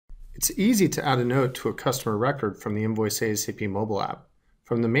It's easy to add a note to a customer record from the InvoiceASAP mobile app.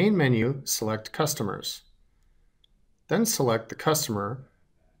 From the main menu, select Customers. Then select the customer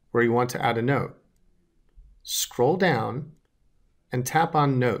where you want to add a note. Scroll down and tap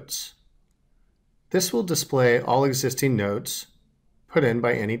on Notes. This will display all existing notes put in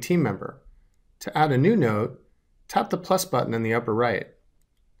by any team member. To add a new note, tap the plus button in the upper right.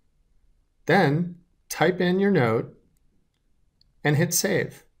 Then type in your note and hit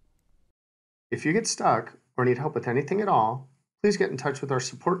Save. If you get stuck or need help with anything at all, please get in touch with our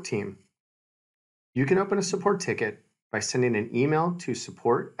support team. You can open a support ticket by sending an email to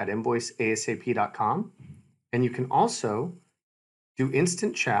support@invoiceasap.com, and you can also do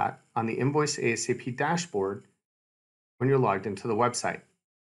instant chat on the InvoiceASAP dashboard when you're logged into the website.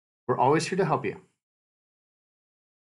 We're always here to help you.